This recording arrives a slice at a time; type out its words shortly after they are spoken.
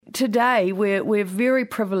today we're very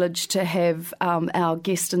privileged to have our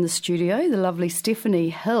guest in the studio, the lovely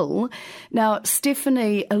Stephanie Hill. Now,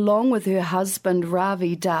 Stephanie, along with her husband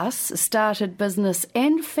Ravi Das, started business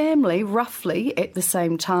and family roughly at the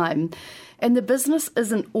same time. And the business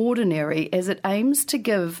isn't ordinary, as it aims to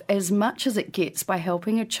give as much as it gets by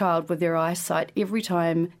helping a child with their eyesight every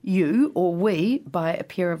time you or we buy a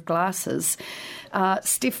pair of glasses.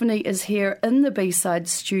 Stephanie is here in the B-Side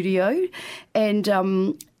studio,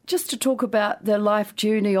 and just to talk about the life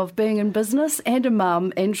journey of being in business and a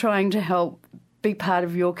mum and trying to help be part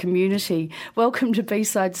of your community. Welcome to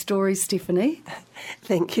B-Side Stories, Stephanie.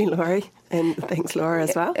 Thank you, Laurie, and thanks, Laura,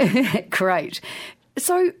 as well. Great.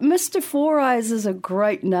 So, Mr. Four Eyes is a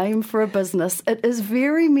great name for a business. It is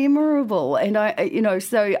very memorable, and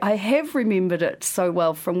so I have remembered it so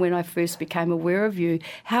well from when I first became aware of you.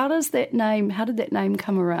 How did that name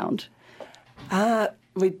come around?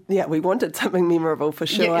 We wanted something memorable for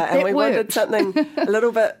sure, yeah, and we worked. wanted something a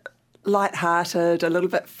little bit light-hearted, a little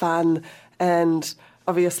bit fun, and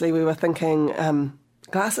obviously we were thinking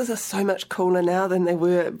glasses are so much cooler now than they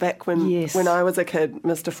were back when I was a kid.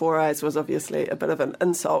 Mr. Four Eyes was obviously a bit of an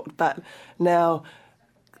insult, but now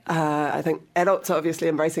I think adults are obviously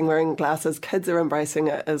embracing wearing glasses. Kids are embracing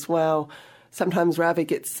it as well. Sometimes Ravi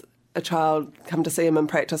gets a child come to see him in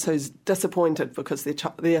practice who's disappointed because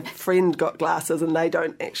their friend got glasses and they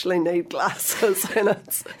don't actually need glasses. And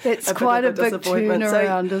it's quite a big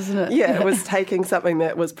turnaround, isn't it? Yeah, it was taking something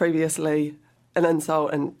that was previously an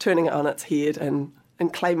insult and turning it on its head and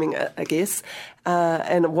claiming it, I guess.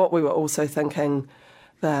 And what we were also thinking,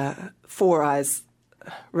 the Four Eyes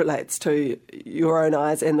relates to your own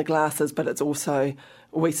eyes and the glasses, but it's also,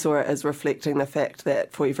 we saw it as reflecting the fact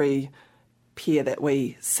that for every pair that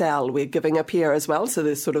we sell, we're giving a pair as well. So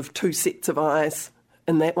there's sort of two sets of eyes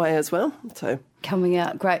in that way as well. So coming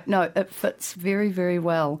out great. No, it fits very, very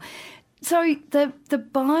well. So the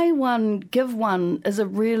buy one, give one is a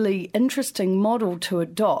really interesting model to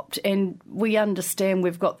adopt, and we understand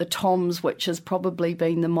we've got the TOMS, which has probably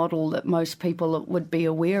been the model that most people would be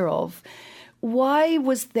aware of. Why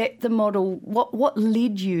was that the model? What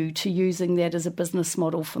led you to using that as a business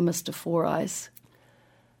model for Mr. Four Eyes?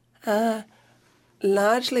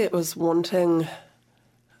 Largely it was wanting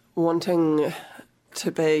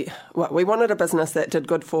to be, we wanted a business that did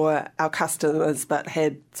good for our customers but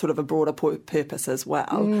had sort of a broader purpose as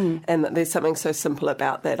well. And there's something so simple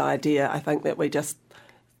about that idea, I think, that we just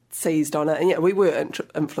seized on it. And yeah, we were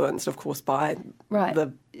influenced, of course, by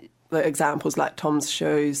the examples like Tom's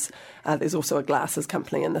Shoes. There's also a glasses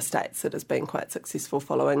company in the States that has been quite successful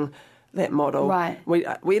following that model. Right.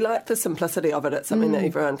 We like the simplicity of it. It's something that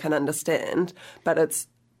everyone can understand, but it's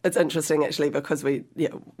interesting actually because we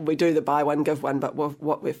do the buy one, give one, but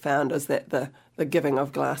what we've found is that the giving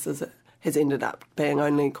of glasses has ended up being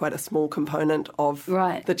only quite a small component of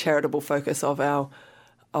the charitable focus of our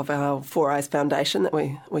Four Eyes Foundation that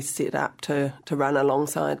we set up to run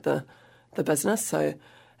alongside the business. So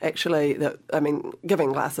actually,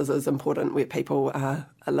 giving glasses is important where people are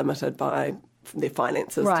limited by their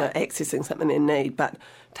finances to accessing something they need, but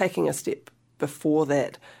taking a step before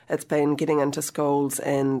that, it's been getting into schools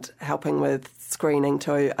and helping with screening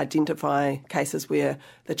to identify cases where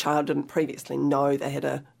the child didn't previously know they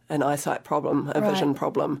had an eyesight problem, a vision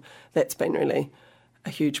problem. That's been really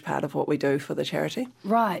a huge part of what we do for the charity.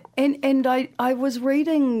 Right. And I was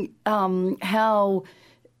reading how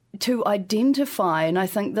to identify, and I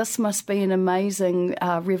think this must be an amazing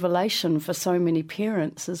revelation for so many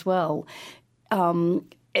parents as well.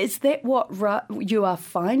 Is that what you are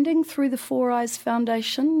finding through the Four Eyes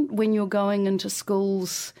Foundation when you're going into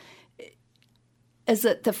schools? Is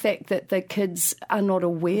it the fact that the kids are not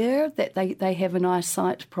aware that they have an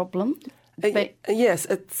eyesight problem? Yes,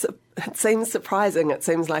 it seems surprising. It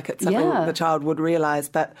seems like it's something the child would realise,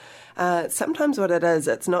 but sometimes what it is,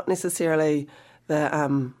 it's not necessarily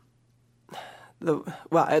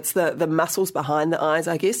it's the muscles behind the eyes,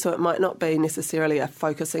 I guess, so it might not be necessarily a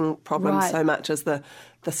focusing problem so much as the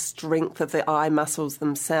strength of the eye muscles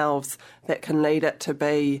themselves that can lead it to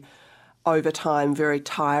be, over time, very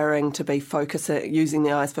tiring to be using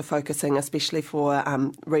the eyes for focusing, especially for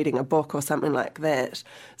reading a book or something like that.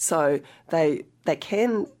 So they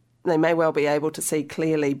may well be able to see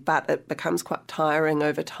clearly, but it becomes quite tiring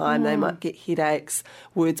over time. They might get headaches,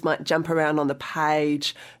 words might jump around on the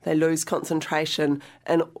page, they lose concentration,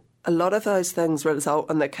 and a lot of those things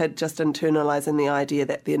result in the kid just internalising the idea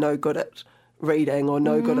that they're no good at reading or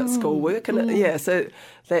no good at schoolwork. And that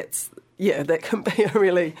can be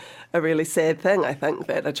a really sad thing, I think,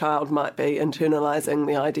 that a child might be internalising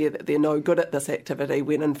the idea that they're no good at this activity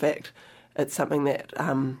when in fact it's something that,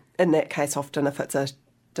 in that case, often if it's a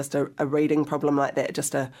just a reading problem like that,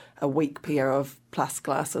 just a weak pair of plus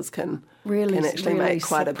glasses can actually make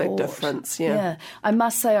quite a big difference. Yeah, I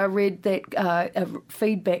must say I read that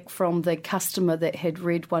feedback from the customer that had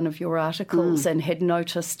read one of your articles and had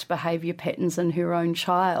noticed behaviour patterns in her own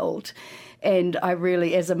child. And I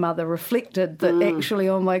really, as a mother, reflected that actually,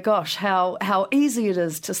 oh my gosh, how easy it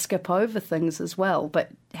is to skip over things as well, but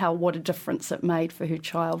what a difference it made for her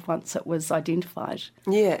child once it was identified.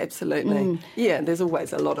 Yeah, absolutely. Yeah, there's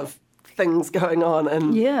always a lot of things going on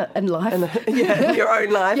in life. In your own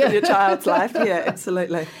life and your child's life. Yeah,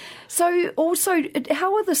 absolutely. So also,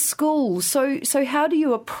 how are the schools? So how do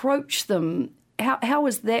you approach them? How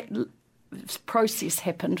has that process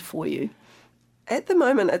happened for you? At the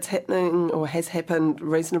moment, it's happening or has happened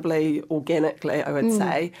reasonably organically, I would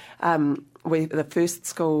say. The first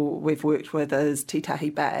school we've worked with is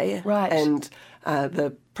Titahi Bay. Right. And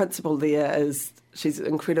the principal there she's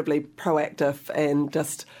incredibly proactive and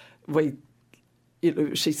just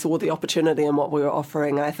she saw the opportunity in what we were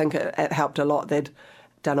offering. I think it helped a lot. They'd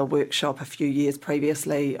done a workshop a few years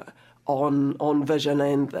previously on vision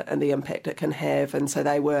and the impact it can have. And so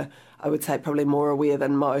they were, I would say, probably more aware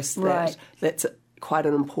than most that that's quite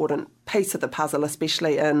an important piece of the puzzle,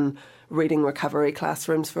 especially in reading recovery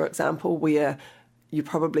classrooms, for example, where you're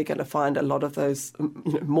probably going to find a lot of those,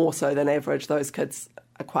 more so than average, those kids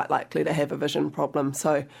are quite likely to have a vision problem.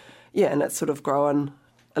 So, and it's sort of grown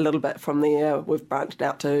a little bit from there. We've branched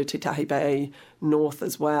out to Te Tahi Bay North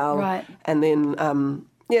as well. Right. And then,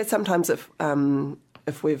 sometimes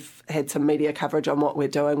if we've had some media coverage on what we're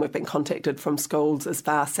doing, we've been contacted from schools as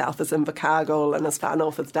far south as Invercargill and as far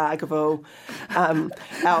north as Dargaville.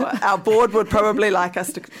 Our board would probably like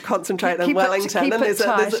us to concentrate in Wellington, and there's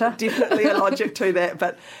definitely a logic to that.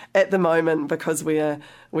 But at the moment, because we're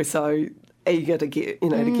so eager to get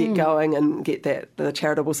to get going and get the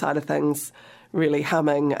charitable side of things really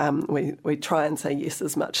humming, we try and say yes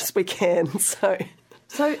as much as we can.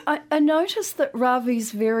 So I noticed that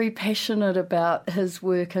Ravi's very passionate about his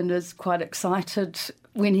work and is quite excited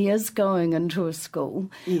when he is going into a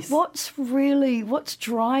school. Yes. What's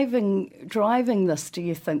driving this, do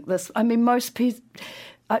you think? Most people,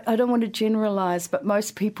 I don't want to generalise, but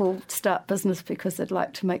most people start business because they'd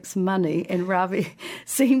like to make some money, and Ravi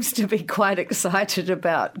seems to be quite excited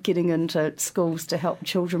about getting into schools to help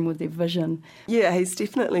children with their vision. Yeah, he's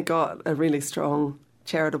definitely got a really strong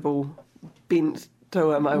charitable bent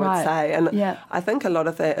to him, I would say. And I think a lot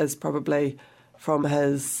of that is probably from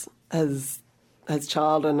his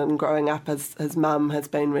childhood and growing up. His mum has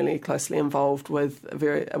been really closely involved with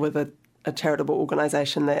a charitable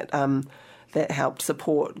organisation that helped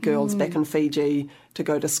support girls back in Fiji to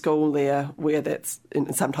go to school there, where that's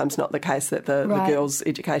sometimes not the case, that the girls'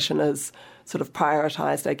 education is sort of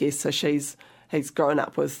prioritised, I guess. So he's grown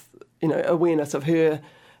up with awareness of her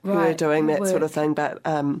doing that sort of thing, but.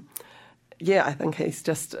 I think he's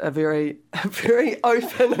just a very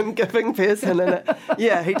open and giving person. And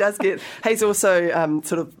he does he's also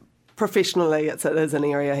sort of professionally, it is an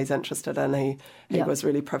area he's interested in. He was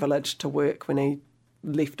really privileged to work when he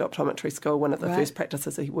left optometry school. One of the first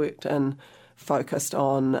practices he worked in focused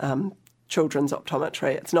on children's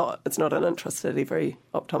optometry. It's not an interest that every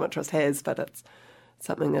optometrist has, but it's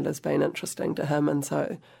something that has been interesting to him. And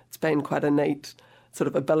so it's been quite a neat sort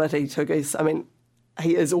of ability to,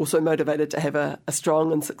 he is also motivated to have a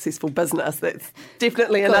strong and successful business. That's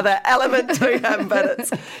definitely another element to him. But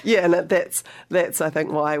that's I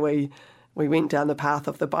think why we went down the path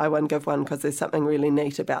of the buy one, give one, because there's something really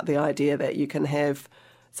neat about the idea that you can have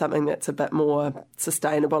something that's a bit more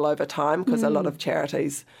sustainable over time, because a lot of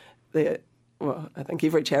charities, I think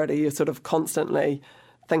every charity, you're sort of constantly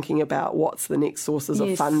thinking about what's the next sources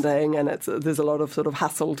of funding, and there's a lot of sort of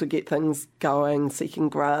hustle to get things going, seeking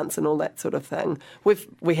grants and all that sort of thing.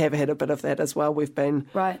 We have had a bit of that as well. We've been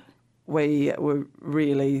we were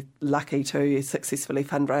really lucky to successfully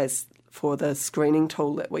fundraise for the screening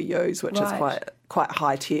tool that we use, which is quite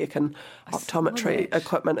high tech, and optometry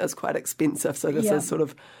equipment is quite expensive. So this is sort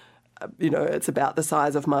of it's about the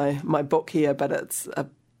size of my book here, but it's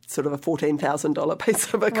sort of a $14,000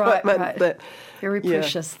 piece of equipment. That very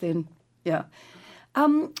precious then. Yeah.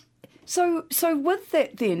 So with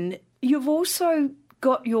that then, you've also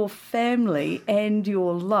got your family and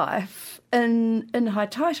your life in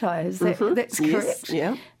Haitaitai. Is that's correct? Yes,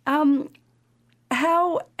 yeah.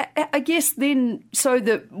 How, I guess then, so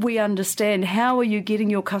that we understand, how are you getting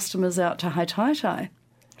your customers out to Haitaitai?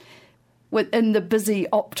 In the busy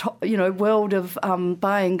world of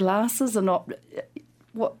buying glasses and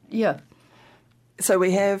So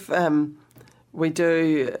we have, we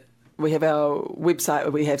we have our website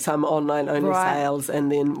where we have some online-only sales,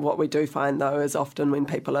 and then what we do find, though, is often when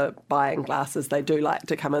people are buying glasses, they do like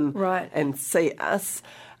to come in and see us.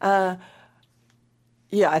 I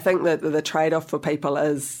think that the trade-off for people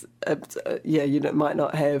is, you might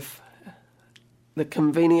not have the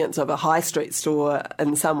convenience of a high street store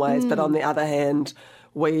in some ways, but on the other hand,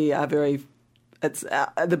 we are very...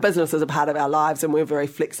 the business is a part of our lives, and we're very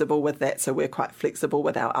flexible with that. So we're quite flexible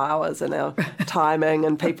with our hours and our timing,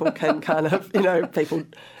 and people can kind of, people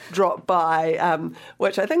drop by,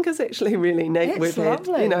 which I think is actually really neat. That's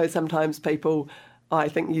lovely. Had, sometimes people, I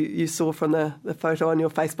think you saw from the photo on your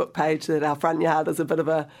Facebook page that our front yard is a bit of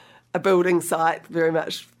a building site, very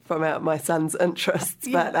much from my son's interests.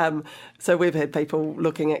 Yeah. But so we've had people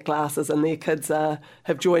looking at glasses, and their kids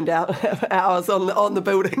have joined ours on the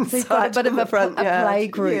building so site. Got a bit of a play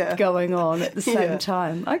group going on at the same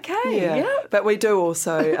time. Okay, But we do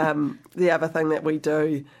also, the other thing that we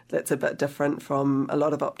do that's a bit different from a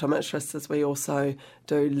lot of optometrists is we also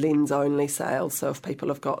do lens-only sales. So if people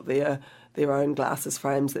have got their own glasses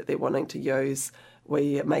frames that they're wanting to use,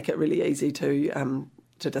 we make it really easy to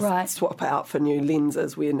just swap out for new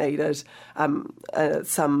lenses where needed.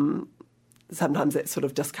 Sometimes that's sort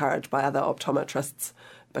of discouraged by other optometrists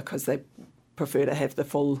because they prefer to have the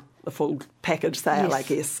full package sale, I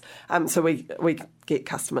guess. So we get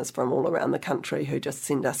customers from all around the country who just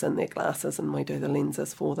send us in their glasses, and we do the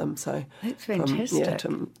lenses for them. So that's fantastic.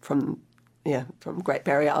 From Great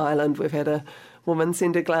Barrier Island, we've had a woman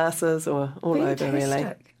send her glasses, or all over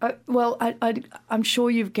really. Well, I'm sure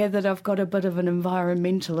you've gathered I've got a bit of an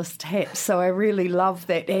environmentalist hat, so I really love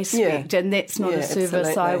that aspect, and that's not a service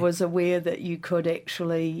absolutely. I was aware that you could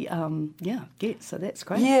actually get, so that's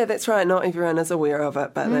great. Yeah, that's right. Not everyone is aware of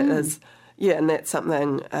it, but that is, and that's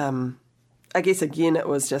something, I guess, again, it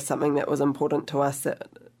was just something that was important to us, that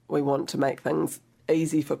we want to make things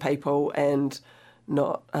easy for people and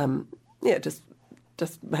not,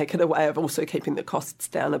 just make it a way of also keeping the costs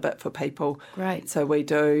down a bit for people. Great. So we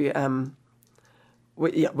do,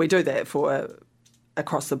 we do that for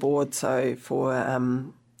across the board. So for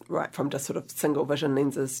right from just sort of single vision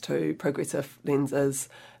lenses to progressive lenses,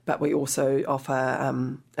 but we also offer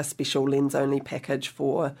a special lens only package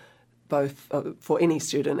for both for any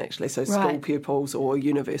student actually. So school pupils or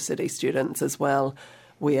university students as well,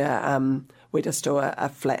 where we just do a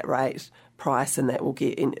flat rate price, and that will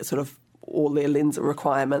get in sort of all their lens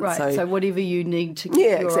requirements. Right, so whatever you need to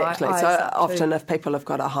get your eyes so often if people have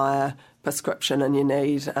got a higher prescription and you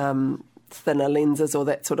need thinner lenses or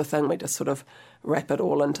that sort of thing, we just sort of wrap it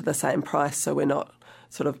all into the same price, so we're not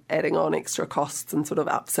sort of adding on extra costs and sort of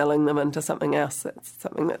upselling them into something else. That's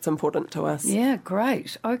something that's important to us. Yeah,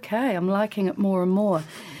 great. Okay, I'm liking it more and more.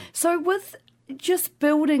 So with just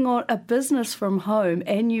building on a business from home,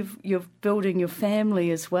 and you're building your family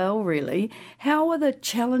as well, really, how are the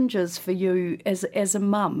challenges for you as a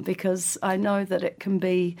mum? Because I know that it can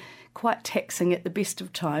be quite taxing at the best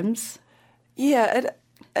of times. Yeah,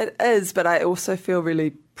 it is, but I also feel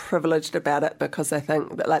really privileged about it because I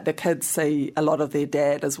think that like the kids see a lot of their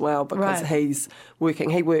dad as well, because he's working.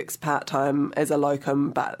 He works part-time as a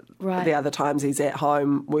locum, but the other times he's at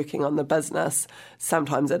home working on the business.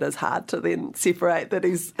 Sometimes it is hard to then separate that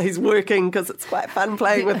he's working because it's quite fun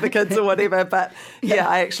playing with the kids or whatever. But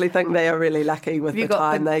I actually think they are really lucky with the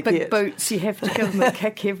time they get. Big boots, you have to give them a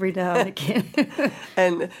kick every now and again.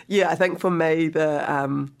 And I think for me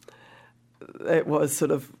it was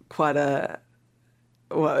sort of quite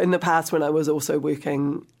well, in the past when I was also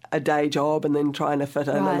working a day job and then trying to fit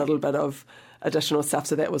in a little bit of additional stuff,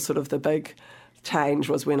 so that was sort of the big change,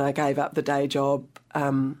 was when I gave up the day job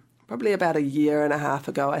probably about a year and a half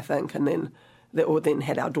ago, I think, and then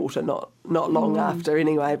had our daughter not long after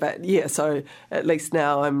anyway. But so at least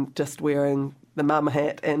now I'm just wearing the mum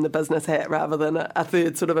hat and the business hat rather than a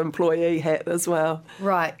third sort of employee hat as well.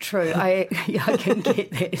 Right, true. I can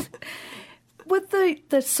get that. With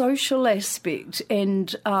the social aspect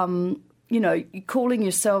and, calling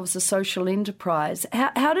yourselves a social enterprise,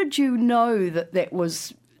 how did you know that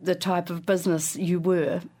was the type of business you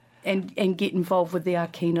were and get involved with the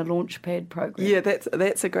Arkina Launchpad program? Yeah,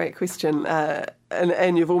 that's a great question.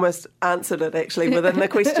 And you've almost answered it actually within the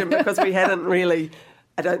question, because we hadn't really,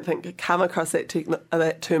 I don't think, come across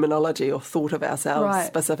that terminology or thought of ourselves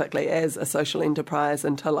specifically as a social enterprise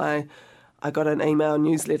until I got an email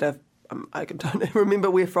newsletter. I don't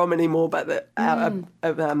remember where from anymore, but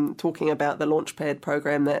talking about the Launchpad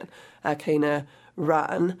program that Arkina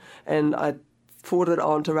run, and I forwarded it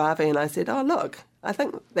on to Ravi and I said, "Oh, look, I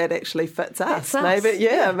think that actually fits us.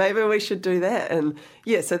 Maybe we should do that." And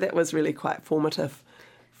so that was really quite formative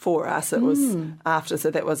for us. It was after,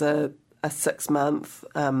 so that was a a 6-month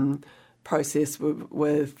process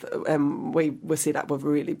with we were set up with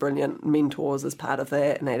really brilliant mentors as part of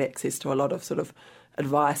that, and had access to a lot of sort of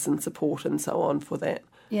advice and support and so on for that.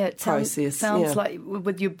 Yeah, it process. Sounds like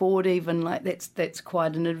with your board even, like that's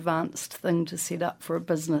quite an advanced thing to set up for a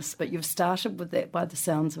business, but you've started with that by the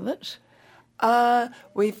sounds of it.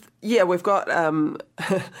 We've got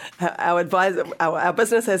our advisor. Our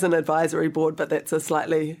business has an advisory board, but that's a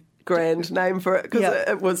slightly grand name for it because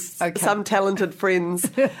it was some talented friends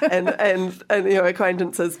and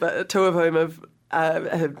acquaintances, but two of whom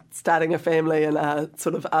have starting a family and are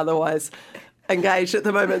sort of otherwise engaged at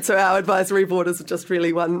the moment. So our advisory board is just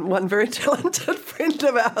really one very talented friend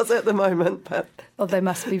of ours at the moment. But they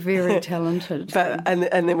must be very talented. But and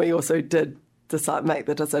then we also did make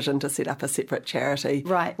the decision to set up a separate charity,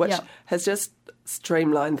 right? Which has just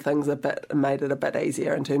streamlined things a bit and made it a bit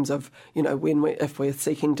easier in terms of, if we're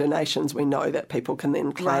seeking donations, we know that people can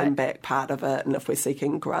then claim back part of it, and if we're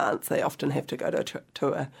seeking grants, they often have to go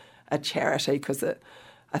to a charity because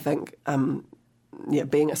I think.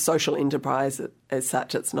 Being a social enterprise as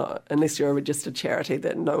such, it's not, unless you're a registered charity,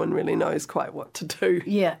 that no one really knows quite what to do.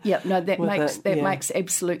 That makes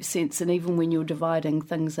absolute sense. And even when you're dividing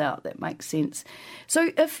things out, that makes sense.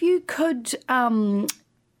 So if you could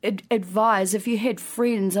advise, if you had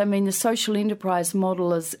friends, I mean, the social enterprise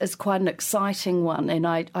model is quite an exciting one, and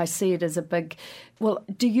I see it as a big. Well,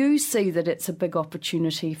 do you see that it's a big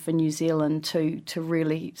opportunity for New Zealand to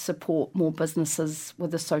really support more businesses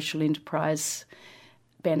with a social enterprise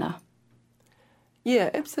banner?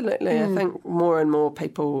 Yeah, absolutely. I think more and more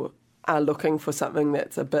people are looking for something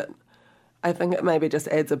that's a bit. I think it maybe just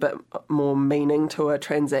adds a bit more meaning to a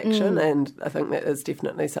transaction, and I think that is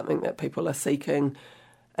definitely something that people are seeking.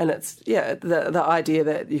 And it's, the idea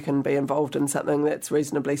that you can be involved in something that's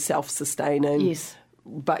reasonably self-sustaining. Yes.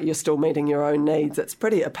 But you're still meeting your own needs. It's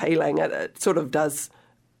pretty appealing. It sort of does,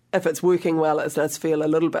 if it's working well, it does feel a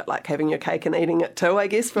little bit like having your cake and eating it too, I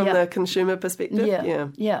guess, from the consumer perspective.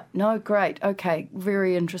 Yeah. No, great. Okay,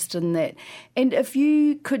 very interested in that. And if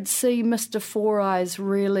you could see Mr. Four Eyes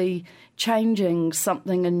really changing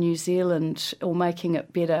something in New Zealand or making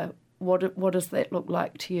it better, what does that look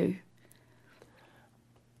like to you?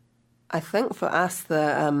 I think for us,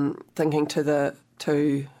 the thinking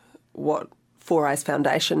to what Four Eyes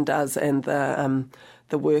Foundation does and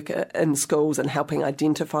the work in schools and helping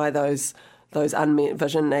identify those unmet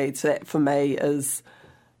vision needs, that for me is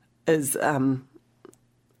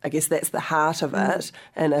I guess that's the heart of it.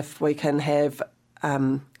 And if we can have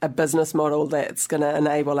a business model that's going to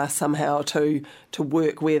enable us somehow to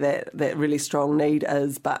work where that really strong need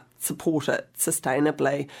is, but support it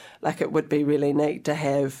sustainably, like it would be really neat to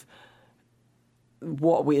have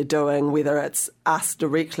what we're doing, whether it's us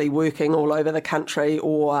directly working all over the country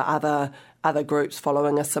or other groups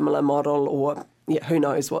following a similar model, or who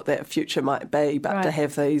knows what that future might be, but to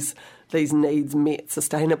have these needs met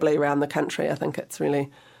sustainably around the country, I think it's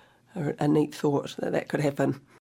really a neat thought that could happen.